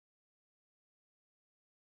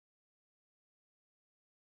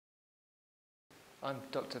I'm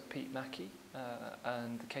Dr. Pete Mackie,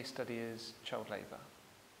 and the case study is child labour.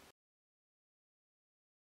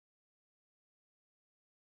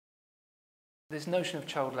 This notion of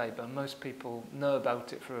child labour, most people know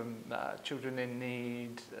about it from Children in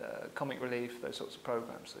Need, Comic Relief, those sorts of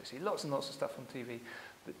programmes. So they see lots and lots of stuff on TV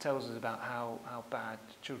that tells us about how bad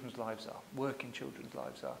children's lives are, working children's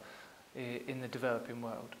lives are in the developing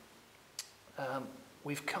world.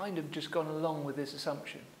 We've kind of just gone along with this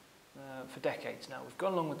assumption for decades now. We've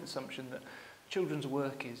gone along with the assumption that children's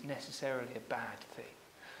work is necessarily a bad thing.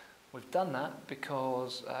 We've done that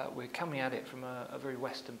because we're coming at it from a very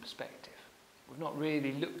Western perspective. We've not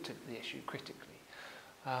really looked at the issue critically.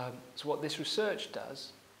 So what this research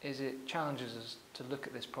does is it challenges us to look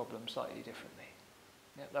at this problem slightly differently.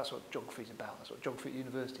 Yeah, that's what geography is about. That's what geography at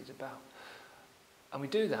university is about. And we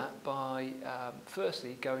do that by,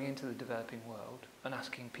 firstly, going into the developing world and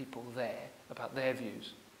asking people there about their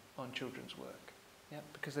views on children's work, yeah,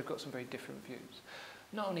 because they've got some very different views.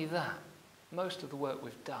 Not only that, most of the work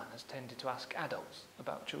we've done has tended to ask adults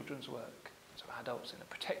about children's work. So adults, in a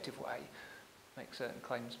protective way, make certain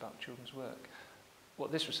claims about children's work.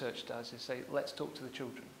 What this research does is say, let's talk to the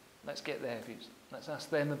children, let's get their views, let's ask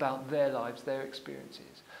them about their lives, their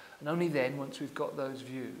experiences. And only then, once we've got those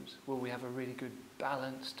views, will we have a really good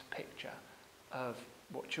balanced picture of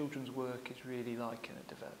what children's work is really like in a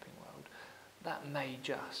developing world. That may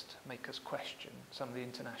just make us question some of the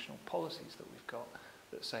international policies that we've got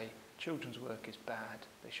that say children's work is bad,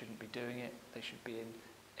 they shouldn't be doing it, they should be in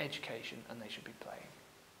education and they should be playing.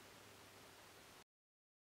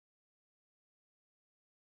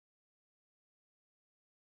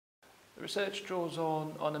 The research draws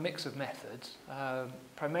on a mix of methods.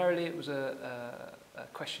 Primarily it was a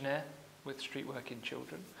questionnaire with street working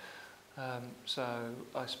children. So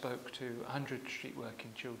I spoke to 100 street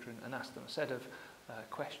working children and asked them a set of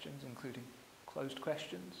questions, including closed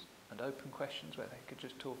questions and open questions where they could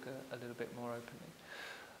just talk a little bit more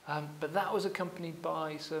openly. But that was accompanied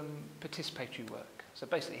by some participatory work. So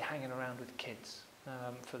basically hanging around with kids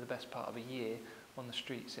for the best part of a year on the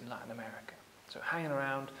streets in Latin America. So hanging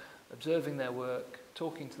around, observing their work,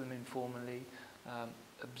 talking to them informally,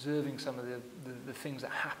 observing some of the things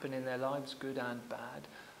that happen in their lives, good and bad.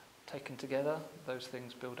 Taken together, those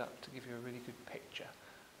things build up to give you a really good picture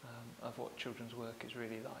of what children's work is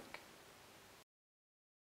really like.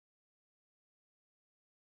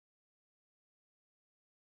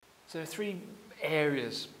 So there are three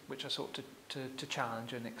areas which I sought to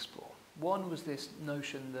challenge and explore. One was this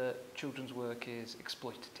notion that children's work is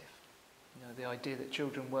exploitative. You know, the idea that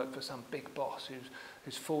children work for some big boss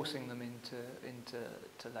who's forcing them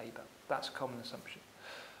into labour. That's a common assumption.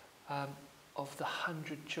 Of the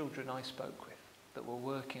 100 children I spoke with that were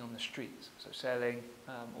working on the streets, so selling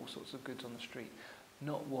all sorts of goods on the street,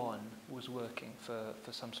 not one was working for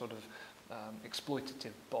some sort of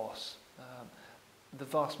exploitative boss. The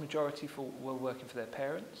vast majority were working for their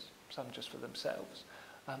parents, some just for themselves,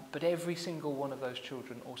 but every single one of those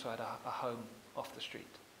children also had a home off the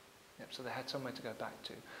street. Yep, so they had somewhere to go back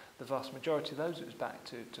to. The vast majority of those, it was back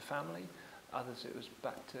to family, others it was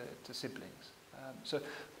back to siblings. So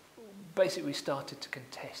basically we started to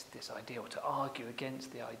contest this idea, or to argue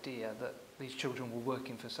against the idea that these children were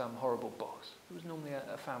working for some horrible boss. It was normally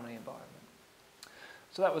a family environment.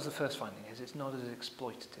 So that was the first finding, is it's not as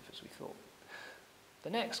exploitative as we thought. The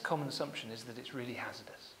next common assumption is that it's really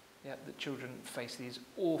hazardous. Yeah, that children face these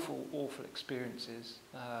awful, awful experiences.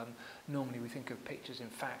 Normally we think of pictures in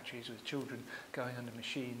factories with children going under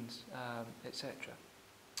machines, etc.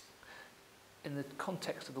 In the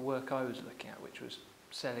context of the work I was looking at, which was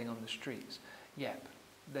selling on the streets, yep,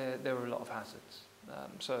 there were a lot of hazards.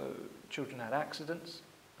 So children had accidents,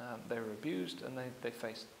 they were abused, and they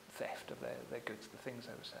faced theft of their goods, the things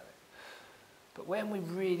they were selling. But when we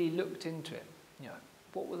really looked into it, you know,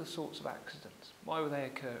 what were the sorts of accidents? Why were they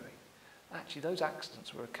occurring? Actually, those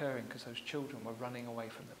accidents were occurring because those children were running away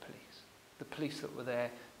from the police. The police that were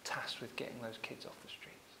there tasked with getting those kids off the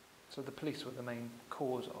streets. So the police were the main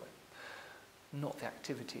cause of it, not the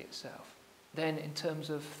activity itself. Then in terms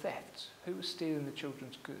of thefts, who was stealing the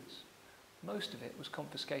children's goods? Most of it was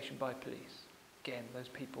confiscation by police. Again, those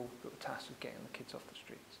people that were tasked with getting the kids off the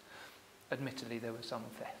streets. Admittedly, there were some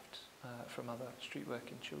thefts from other street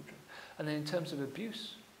working children. And then in terms of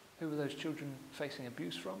abuse, who were those children facing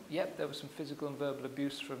abuse from? Yep, there was some physical and verbal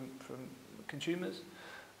abuse from consumers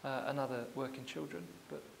and other working children,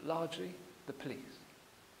 but largely the police.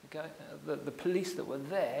 Okay? The police that were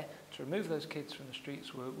there to remove those kids from the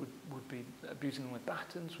streets would be abusing them with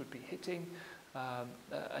batons, would be hitting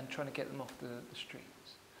and trying to get them off the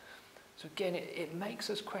streets. So again, it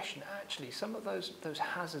makes us question, actually, some of those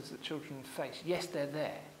hazards that children face, yes, they're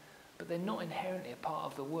there, but they're not inherently a part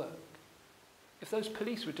of the work. If those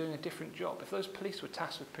police were doing a different job, if those police were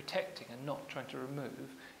tasked with protecting and not trying to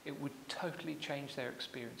remove, it would totally change their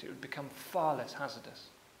experience. It would become far less hazardous.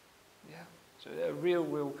 Yeah. So a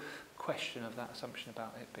real question of that assumption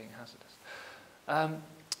about it being hazardous.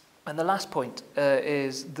 And the last point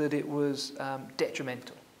is that it was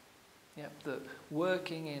detrimental. Yeah, that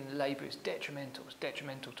working in labour is detrimental. It's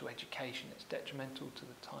detrimental to education. It's detrimental to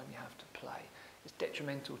the time you have to play. It's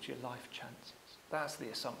detrimental to your life chances. That's the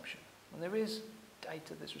assumption. And there is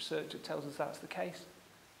data, there's research that tells us that's the case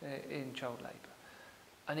in child labour.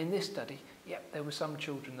 And in this study, there were some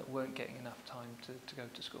children that weren't getting enough time to go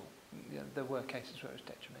to school. There were cases where it was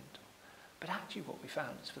detrimental. But actually what we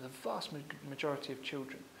found is for the vast majority of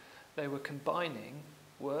children, they were combining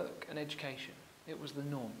work and education. It was the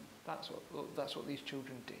norm. That's what these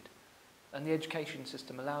children did. And the education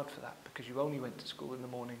system allowed for that because you only went to school in the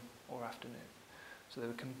morning or afternoon. So they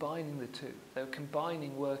were combining the two. They were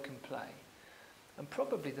combining work and play. And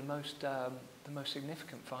probably the most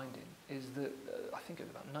significant finding is that I think it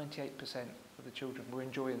was about 98% of the children were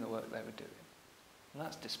enjoying the work they were doing. And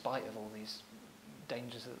that's despite of all these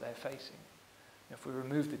dangers that they're facing. If we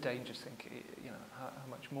remove the dangers, think how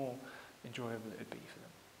much more enjoyable it would be for them.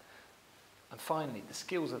 And finally, the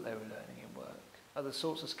skills that they were learning in work are the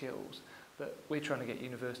sorts of skills that we're trying to get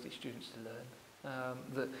university students to learn.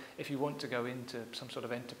 That if you want to go into some sort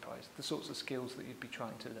of enterprise, the sorts of skills that you'd be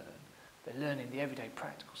trying to learn. They're learning the everyday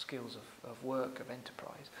practical skills of work, of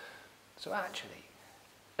enterprise. So actually,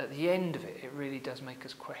 at the end of it, it really does make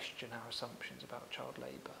us question our assumptions about child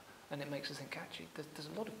labour. And it makes us think, actually, there's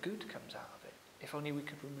a lot of good comes out of it, if only we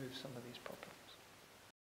could remove some of these problems.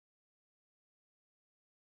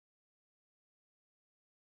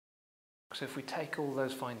 So if we take all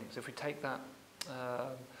those findings, if we take that,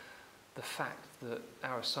 the fact that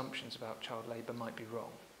our assumptions about child labour might be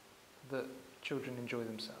wrong, that children enjoy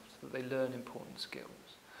themselves, that they learn important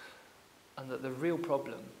skills, and that the real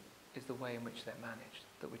problem is the way in which they're managed,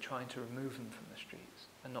 that we're trying to remove them from the streets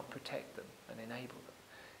and not protect them and enable them.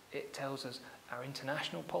 It tells us our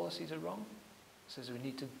international policies are wrong. It says we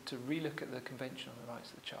need to relook at the Convention on the Rights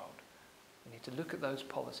of the Child. We need to look at those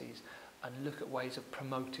policies and look at ways of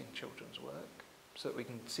promoting children's work so that we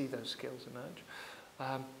can see those skills emerge.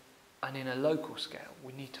 And in a local scale,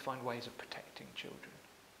 we need to find ways of protecting children.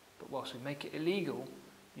 But whilst we make it illegal,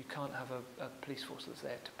 you can't have a police force that's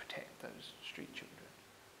there to protect those street children.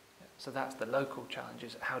 Yeah. So that's the local challenge,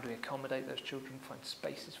 is how do we accommodate those children, find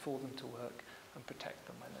spaces for them to work and protect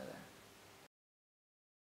them when they're there.